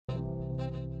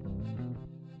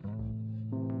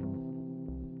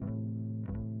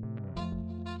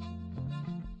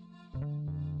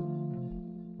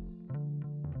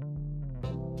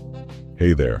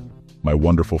Hey there, my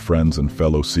wonderful friends and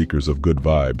fellow seekers of good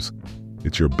vibes.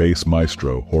 It's your bass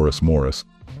maestro, Horace Morris,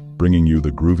 bringing you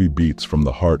the groovy beats from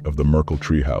the heart of the Merkle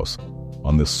Treehouse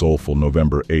on this soulful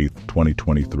November 8th,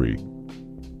 2023.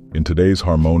 In today's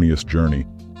harmonious journey,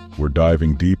 we're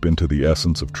diving deep into the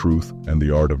essence of truth and the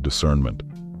art of discernment.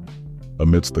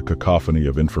 Amidst the cacophony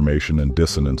of information and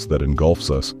dissonance that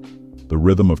engulfs us, the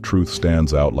rhythm of truth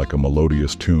stands out like a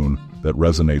melodious tune that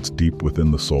resonates deep within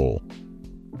the soul.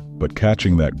 But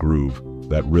catching that groove,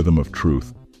 that rhythm of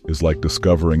truth, is like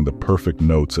discovering the perfect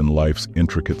notes in life's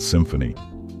intricate symphony.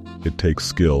 It takes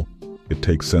skill, it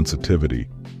takes sensitivity,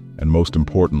 and most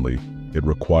importantly, it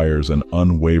requires an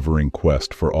unwavering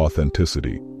quest for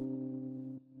authenticity.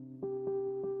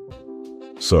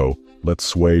 So, let's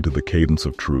sway to the cadence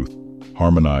of truth,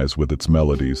 harmonize with its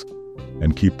melodies,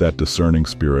 and keep that discerning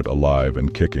spirit alive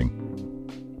and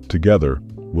kicking. Together,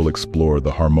 we'll explore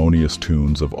the harmonious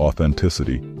tunes of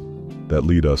authenticity that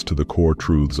lead us to the core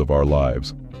truths of our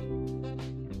lives.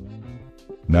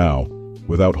 Now,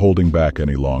 without holding back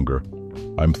any longer,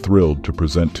 I'm thrilled to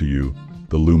present to you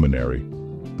the luminary,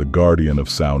 the guardian of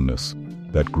soundness,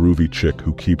 that groovy chick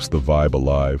who keeps the vibe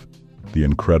alive, the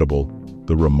incredible,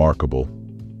 the remarkable,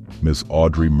 Ms.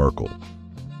 Audrey Merkle.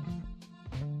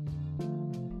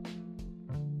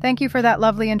 Thank you for that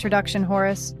lovely introduction,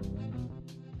 Horace.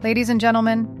 Ladies and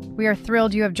gentlemen, we are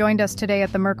thrilled you have joined us today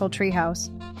at the Merkle Treehouse.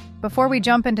 Before we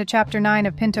jump into Chapter 9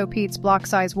 of Pinto Pete's Block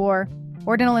Size War,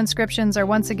 ordinal inscriptions are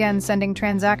once again sending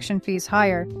transaction fees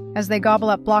higher as they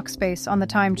gobble up block space on the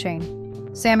time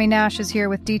chain. Sammy Nash is here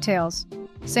with details.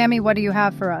 Sammy, what do you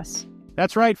have for us?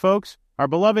 That's right, folks. Our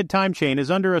beloved time chain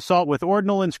is under assault with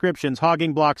ordinal inscriptions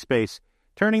hogging block space,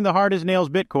 turning the hard-as-nails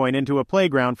Bitcoin into a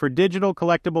playground for digital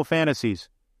collectible fantasies.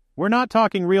 We're not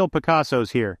talking real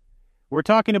Picassos here. We're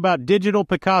talking about digital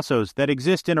Picassos that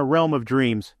exist in a realm of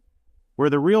dreams, where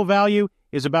the real value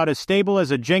is about as stable as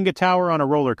a Jenga tower on a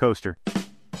roller coaster.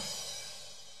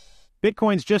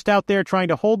 Bitcoin's just out there trying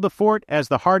to hold the fort as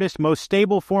the hardest, most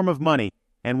stable form of money.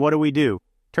 And what do?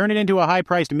 Turn it into a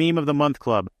high-priced meme of the month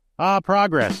club. Ah,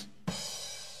 progress.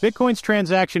 Bitcoin's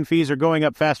transaction fees are going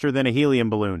up faster than a helium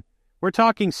balloon. We're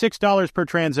talking $6 per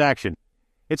transaction.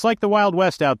 It's like the Wild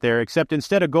West out there, except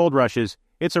instead of gold rushes,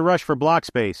 it's a rush for block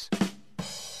space.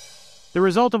 The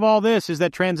result of all this is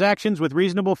that transactions with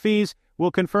reasonable fees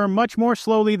will confirm much more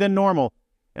slowly than normal.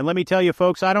 And let me tell you,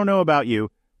 folks, I don't know about you,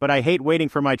 but I hate waiting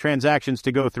for my transactions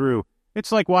to go through.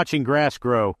 It's like watching grass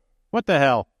grow. What the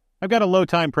hell? I've got a low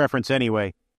time preference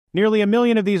anyway. Nearly 1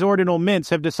 million of these ordinal mints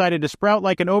have decided to sprout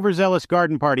like an overzealous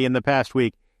garden party in the past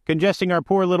week, congesting our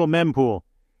poor little mempool.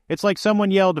 It's like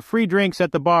someone yelled free drinks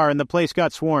at the bar and the place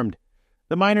got swarmed.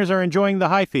 The miners are enjoying the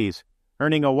high fees,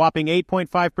 earning a whopping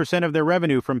 8.5% of their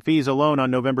revenue from fees alone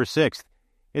on November 6th.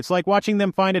 It's like watching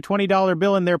them find a $20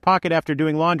 bill in their pocket after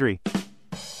doing laundry.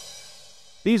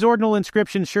 These ordinal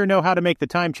inscriptions sure know how to make the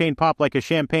time chain pop like a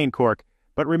champagne cork,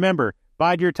 but remember,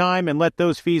 bide your time and let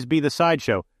those fees be the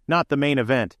sideshow, not the main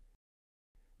event.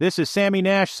 This is Sammy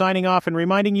Nash signing off and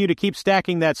reminding you to keep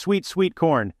stacking that sweet, sweet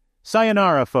corn.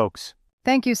 Sayonara, folks.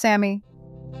 Thank you, Sammy.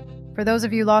 For those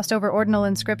of you lost over ordinal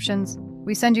inscriptions,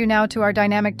 we send you now to our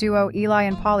dynamic duo Eli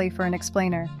and Polly for an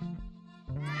explainer.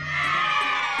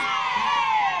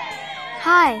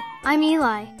 Hi, I'm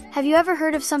Eli. Have you ever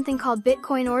heard of something called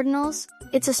Bitcoin ordinals?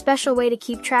 It's a special way to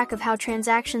keep track of how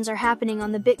transactions are happening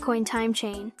on the Bitcoin time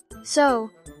chain.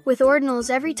 So, with ordinals,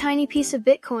 every tiny piece of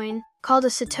Bitcoin, called a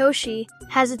Satoshi,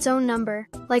 has its own number,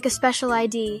 like a special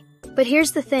ID. But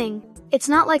here's the thing. It's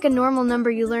not like a normal number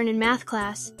you learn in math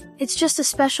class. It's just a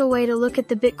special way to look at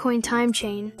the Bitcoin time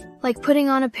chain, like putting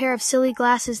on a pair of silly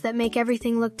glasses that make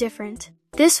everything look different.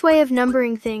 This way of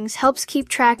numbering things helps keep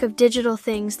track of digital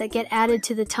things that get added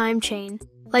to the time chain,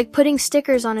 like putting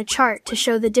stickers on a chart to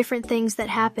show the different things that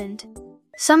happened.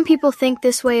 Some people think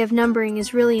this way of numbering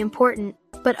is really important,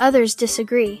 but others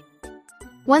disagree.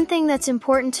 One thing that's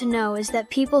important to know is that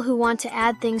people who want to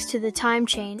add things to the time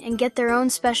chain and get their own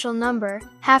special number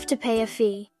have to pay a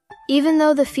fee. Even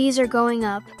though the fees are going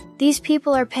up, these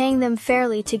people are paying them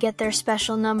fairly to get their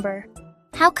special number.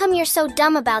 How come you're so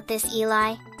dumb about this,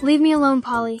 Eli? Leave me alone,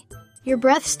 Polly. Your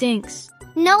breath stinks.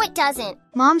 No, it doesn't.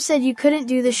 Mom said you couldn't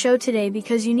do the show today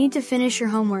because you need to finish your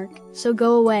homework, so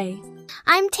go away.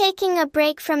 I'm taking a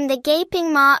break from the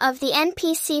gaping maw of the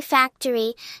NPC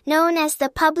factory, known as the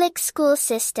public school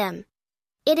system.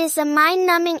 It is a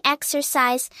mind-numbing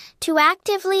exercise to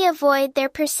actively avoid their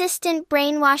persistent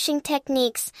brainwashing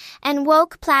techniques and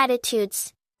woke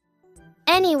platitudes.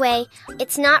 Anyway,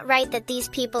 it's not right that these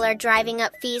people are driving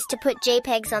up fees to put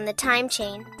JPEGs on the time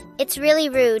chain. It's really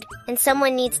rude, and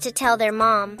someone needs to tell their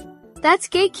mom. That's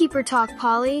gatekeeper talk,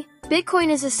 Polly. Bitcoin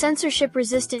is a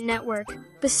censorship-resistant network.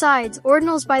 Besides,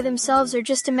 ordinals by themselves are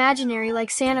just imaginary like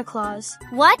Santa Claus.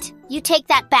 What? You take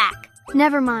that back.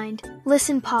 Never mind.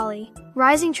 Listen, Polly.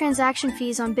 Rising transaction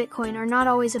fees on Bitcoin are not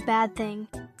always a bad thing.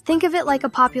 Think of it like a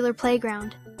popular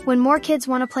playground. When more kids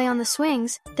want to play on the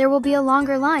swings, there will be a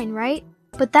longer line, right?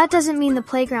 But that doesn't mean the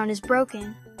playground is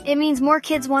broken. It means more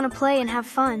kids want to play and have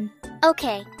fun.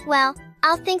 Okay, well,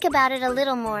 I'll think about it a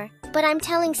little more, but I'm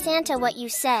telling Santa what you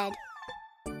said.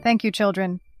 Thank you,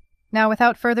 children. Now,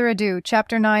 without further ado,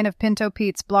 Chapter 9 of Pinto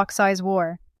Pete's Block Size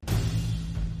War.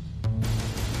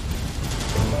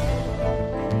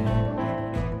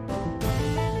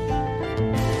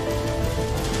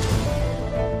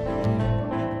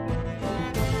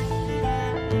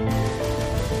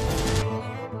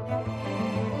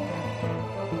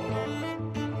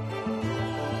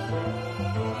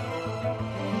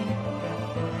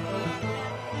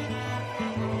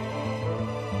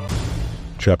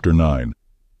 Chapter 9.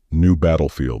 New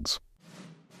Battlefields.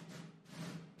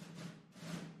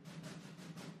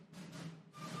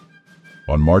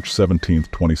 On March 17,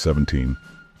 2017,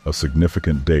 a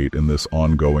significant date in this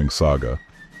ongoing saga,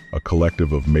 a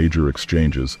collective of major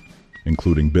exchanges,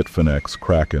 including Bitfinex,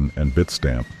 Kraken, and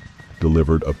Bitstamp,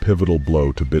 delivered a pivotal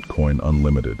blow to Bitcoin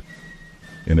Unlimited.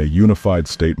 In a unified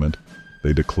statement,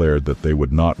 they declared that they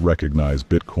would not recognize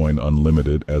Bitcoin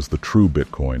Unlimited as the true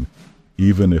Bitcoin,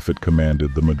 even if it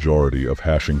commanded the majority of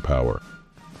hashing power.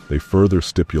 They further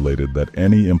stipulated that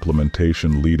any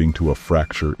implementation leading to a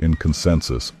fracture in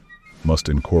consensus must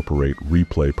incorporate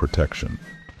replay protection.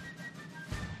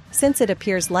 Since it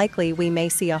appears likely we may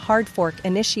see a hard fork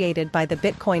initiated by the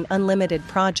Bitcoin Unlimited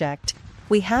project,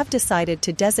 we have decided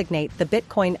to designate the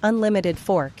Bitcoin Unlimited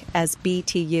fork as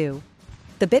BTU.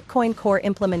 The Bitcoin Core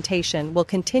implementation will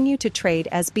continue to trade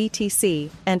as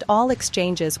BTC, and all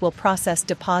exchanges will process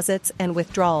deposits and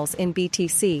withdrawals in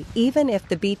BTC even if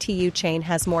the BTU chain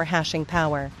has more hashing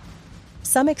power.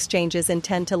 Some exchanges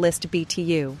intend to list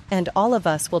BTU, and all of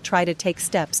us will try to take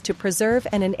steps to preserve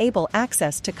and enable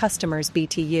access to customers'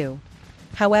 BTU.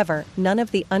 However, none of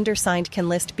the undersigned can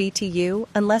list BTU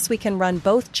unless we can run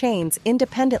both chains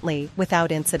independently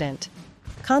without incident.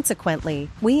 Consequently,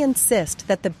 we insist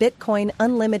that the Bitcoin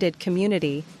Unlimited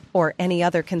community, or any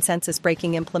other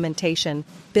consensus-breaking implementation,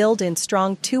 build in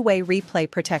strong two-way replay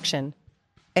protection.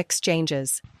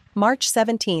 Exchanges. March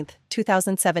 17,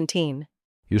 2017.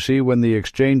 You see, when the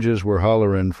exchanges were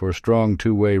hollering for strong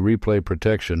two-way replay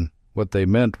protection, what they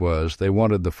meant was they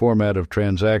wanted the format of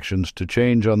transactions to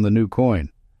change on the new coin.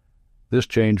 This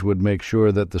change would make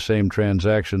sure that the same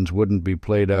transactions wouldn't be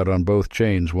played out on both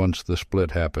chains once the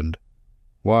split happened.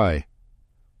 Why?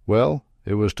 Well,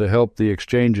 it was to help the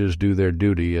exchanges do their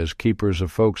duty as keepers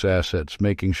of folks' assets,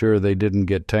 making sure they didn't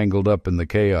get tangled up in the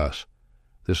chaos.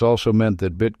 This also meant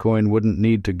that Bitcoin wouldn't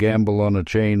need to gamble on a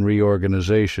chain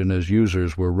reorganization as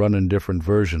users were running different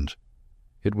versions.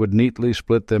 It would neatly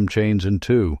split them chains in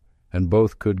two, and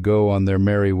both could go on their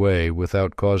merry way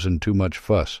without causing too much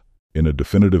fuss. In a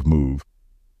definitive move,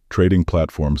 trading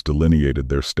platforms delineated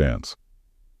their stance.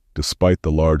 Despite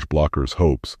the large blockers'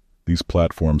 hopes, these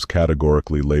platforms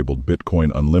categorically labeled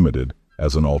Bitcoin Unlimited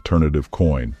as an alternative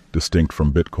coin, distinct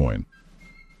from Bitcoin.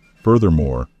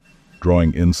 Furthermore,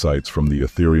 drawing insights from the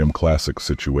Ethereum Classic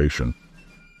situation,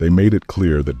 they made it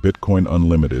clear that Bitcoin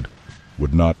Unlimited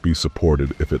would not be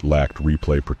supported if it lacked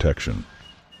replay protection.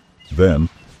 Then,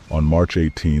 on March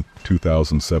 18,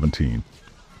 2017,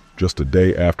 just a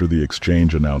day after the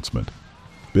exchange announcement,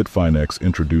 Bitfinex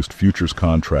introduced futures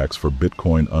contracts for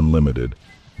Bitcoin Unlimited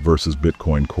versus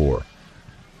Bitcoin Core.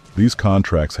 These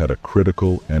contracts had a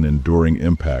critical and enduring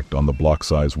impact on the block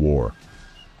size war.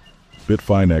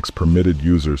 Bitfinex permitted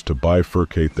users to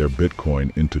bifurcate their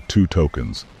Bitcoin into two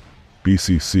tokens,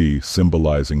 BCC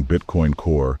symbolizing Bitcoin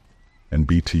Core and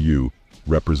BTU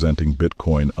representing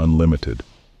Bitcoin Unlimited.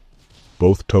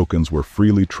 Both tokens were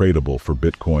freely tradable for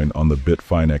Bitcoin on the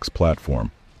Bitfinex platform,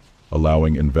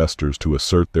 allowing investors to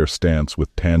assert their stance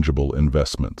with tangible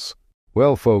investments.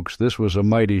 Well, folks, this was a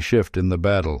mighty shift in the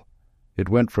battle. It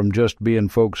went from just being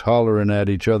folks hollering at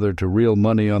each other to real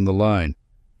money on the line.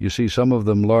 You see, some of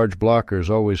them large blockers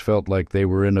always felt like they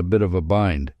were in a bit of a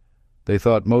bind. They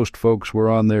thought most folks were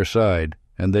on their side,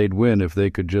 and they'd win if they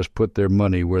could just put their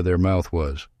money where their mouth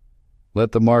was.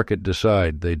 Let the market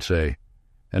decide, they'd say.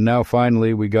 And now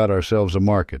finally we got ourselves a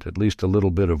market, at least a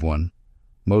little bit of one.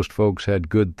 Most folks had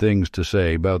good things to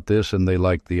say about this, and they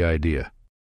liked the idea.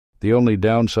 The only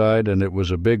downside, and it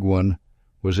was a big one,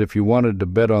 was if you wanted to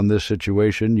bet on this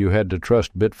situation, you had to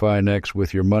trust Bitfinex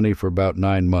with your money for about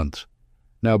 9 months.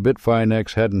 Now,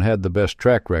 Bitfinex hadn't had the best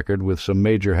track record with some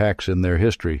major hacks in their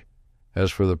history. As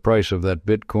for the price of that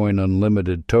Bitcoin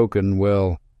Unlimited token,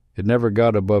 well, it never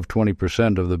got above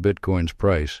 20% of the Bitcoin's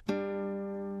price.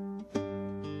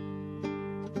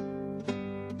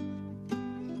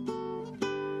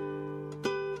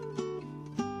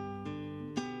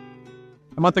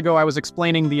 A month ago, I was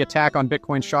explaining the attack on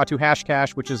Bitcoin's SHA-2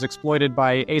 hashcash, which is exploited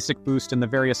by ASIC boost and the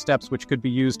various steps which could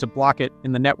be used to block it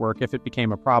in the network if it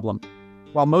became a problem.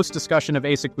 While most discussion of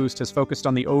ASIC boost has focused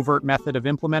on the overt method of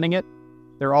implementing it,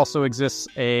 there also exists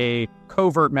a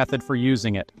covert method for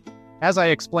using it. As I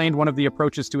explained one of the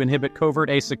approaches to inhibit covert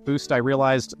ASIC boost, I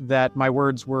realized that my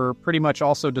words were pretty much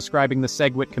also describing the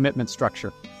SegWit commitment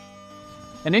structure.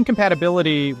 An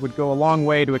incompatibility would go a long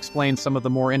way to explain some of the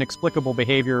more inexplicable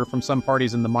behavior from some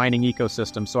parties in the mining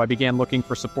ecosystem, so I began looking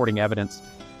for supporting evidence.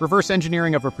 Reverse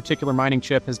engineering of a particular mining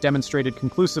chip has demonstrated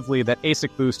conclusively that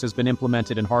ASIC boost has been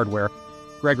implemented in hardware.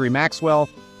 Gregory Maxwell,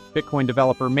 Bitcoin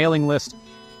developer, mailing list,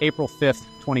 April 5th,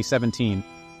 2017.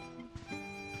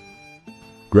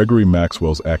 Gregory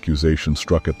Maxwell's accusation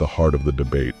struck at the heart of the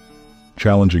debate,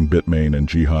 challenging Bitmain and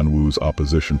Jihan Wu's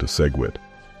opposition to SegWit.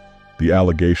 The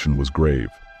allegation was grave.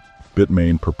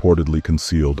 Bitmain purportedly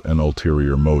concealed an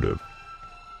ulterior motive.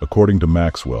 According to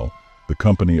Maxwell, the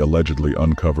company allegedly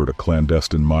uncovered a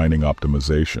clandestine mining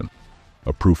optimization,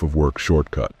 a proof-of-work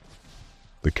shortcut.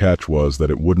 The catch was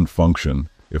that it wouldn't function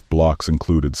if blocks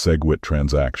included SegWit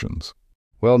transactions.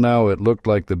 Well, now it looked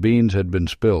like the beans had been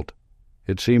spilt.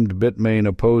 It seemed Bitmain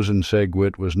opposing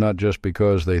SegWit was not just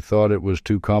because they thought it was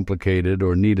too complicated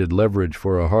or needed leverage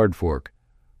for a hard fork,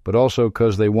 but also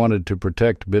because they wanted to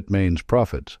protect Bitmain's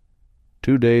profits.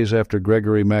 2 days after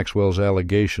Gregory Maxwell's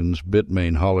allegations,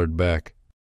 Bitmain hollered back.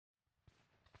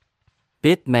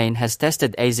 Bitmain has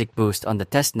tested ASIC boost on the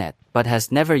testnet, but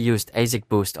has never used ASIC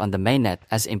boost on the mainnet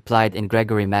as implied in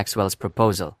Gregory Maxwell's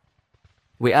proposal.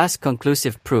 We ask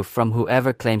conclusive proof from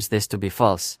whoever claims this to be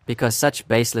false, because such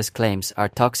baseless claims are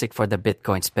toxic for the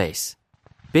Bitcoin space.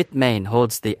 Bitmain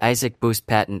holds the ASIC boost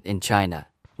patent in China.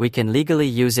 We can legally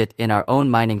use it in our own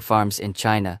mining farms in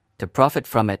China to profit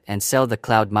from it and sell the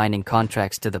cloud mining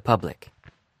contracts to the public.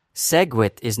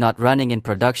 SegWit is not running in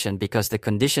production because the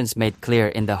conditions made clear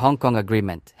in the Hong Kong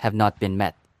agreement have not been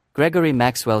met. Gregory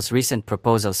Maxwell's recent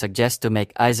proposal suggests to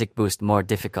make ASIC boost more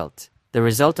difficult. The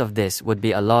result of this would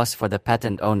be a loss for the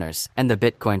patent owners and the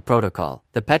Bitcoin protocol.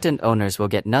 The patent owners will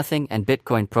get nothing and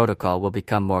Bitcoin protocol will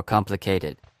become more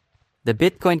complicated. The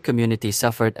Bitcoin community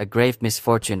suffered a grave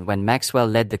misfortune when Maxwell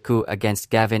led the coup against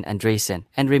Gavin Andresen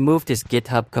and removed his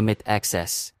GitHub commit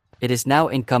access. It is now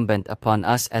incumbent upon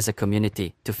us as a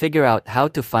community to figure out how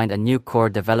to find a new core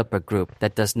developer group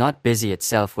that does not busy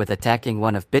itself with attacking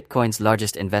one of Bitcoin's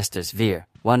largest investors, Vir,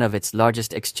 one of its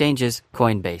largest exchanges,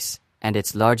 Coinbase, and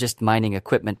its largest mining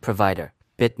equipment provider,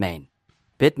 Bitmain.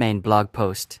 Bitmain blog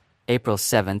post, April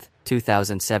 7,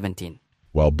 2017.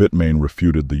 While Bitmain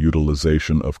refuted the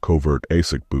utilization of covert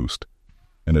ASIC boost,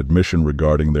 an admission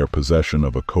regarding their possession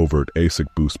of a covert ASIC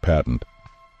boost patent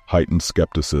heightened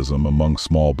skepticism among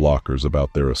small blockers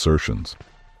about their assertions.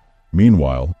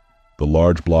 Meanwhile, the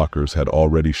large blockers had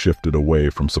already shifted away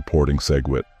from supporting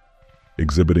SegWit,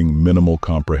 exhibiting minimal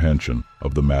comprehension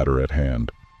of the matter at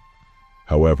hand.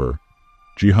 However,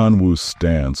 Jihan Wu's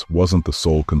stance wasn't the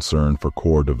sole concern for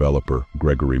core developer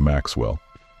Gregory Maxwell.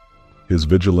 His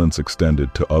vigilance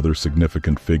extended to other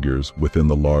significant figures within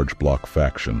the large block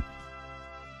faction.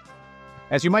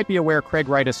 As you might be aware, Craig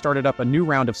Wright has started up a new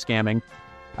round of scamming.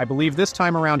 I believe this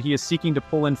time around he is seeking to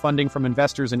pull in funding from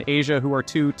investors in Asia who are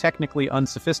too technically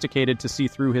unsophisticated to see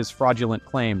through his fraudulent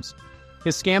claims.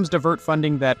 His scams divert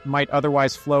funding that might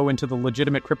otherwise flow into the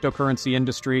legitimate cryptocurrency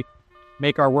industry,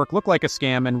 make our work look like a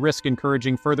scam, and risk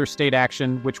encouraging further state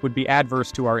action which would be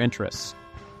adverse to our interests.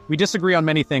 We disagree on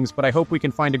many things, but I hope we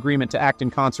can find agreement to act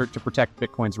in concert to protect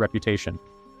Bitcoin's reputation.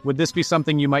 Would this be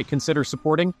something you might consider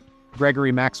supporting?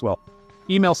 Gregory Maxwell.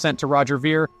 Email sent to Roger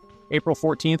Ver, April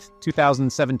 14th,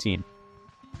 2017.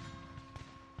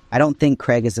 I don't think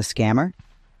Craig is a scammer.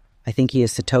 I think he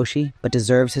is Satoshi, but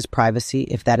deserves his privacy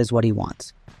if that is what he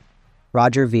wants.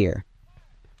 Roger Ver.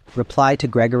 Reply to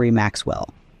Gregory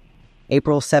Maxwell.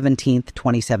 April 17th,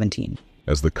 2017.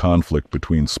 As the conflict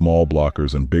between small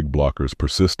blockers and big blockers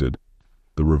persisted,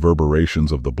 the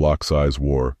reverberations of the block size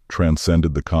war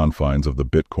transcended the confines of the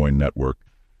Bitcoin network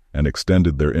and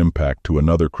extended their impact to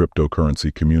another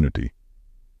cryptocurrency community.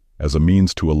 As a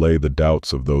means to allay the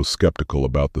doubts of those skeptical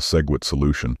about the SegWit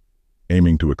solution,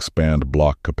 aiming to expand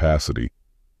block capacity,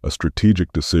 a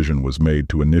strategic decision was made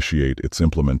to initiate its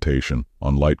implementation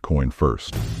on Litecoin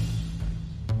first.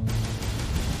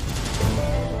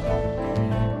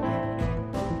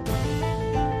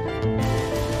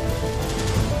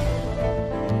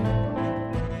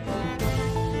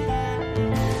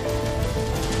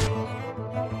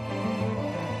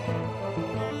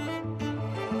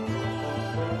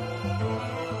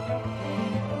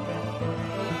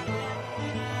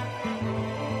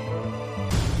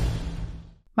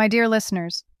 My dear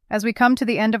listeners, as we come to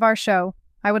the end of our show,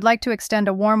 I would like to extend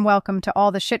a warm welcome to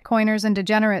all the shitcoiners and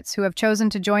degenerates who have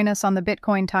chosen to join us on the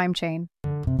Bitcoin Timechain.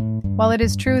 While it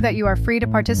is true that you are free to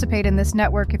participate in this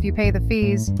network if you pay the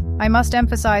fees, I must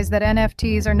emphasize that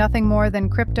NFTs are nothing more than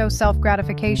crypto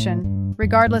self-gratification,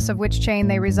 regardless of which chain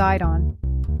they reside on.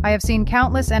 I have seen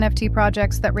countless NFT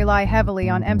projects that rely heavily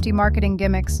on empty marketing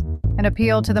gimmicks and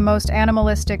appeal to the most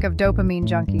animalistic of dopamine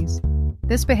junkies.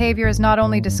 This behavior is not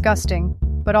only disgusting,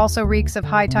 but also reeks of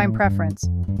high-time preference,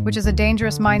 which is a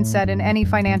dangerous mindset in any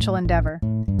financial endeavor.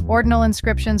 Ordinal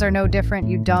inscriptions are no different,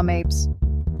 you dumb apes.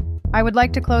 I would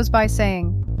like to close by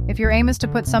saying, if your aim is to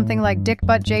put something like dick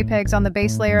butt JPEGs on the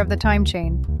base layer of the time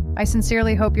chain, I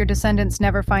sincerely hope your descendants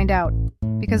never find out,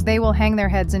 because they will hang their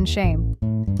heads in shame.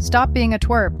 Stop being a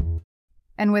twerp.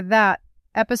 And with that,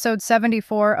 episode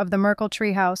 74 of the Merkle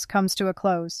Treehouse comes to a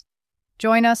close.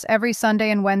 Join us every Sunday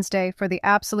and Wednesday for the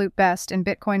absolute best in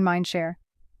Bitcoin mindshare.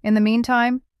 In the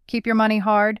meantime, keep your money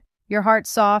hard, your heart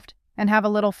soft, and have a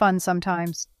little fun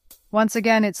sometimes. Once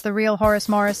again, it's the real Horace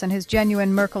Morris and his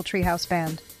genuine Merkle Treehouse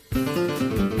band.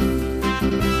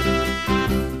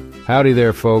 Howdy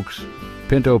there, folks.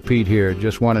 Pinto Pete here,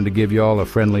 just wanted to give you all a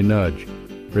friendly nudge.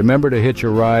 Remember to hitch a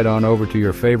ride on over to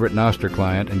your favorite Nostr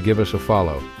client and give us a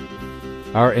follow.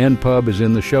 Our NPub is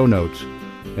in the show notes,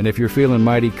 and if you're feeling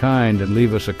mighty kind and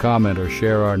leave us a comment or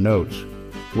share our notes,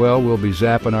 well, we'll be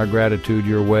zapping our gratitude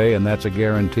your way, and that's a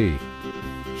guarantee.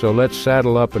 So let's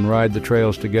saddle up and ride the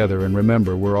trails together, and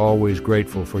remember, we're always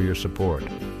grateful for your support.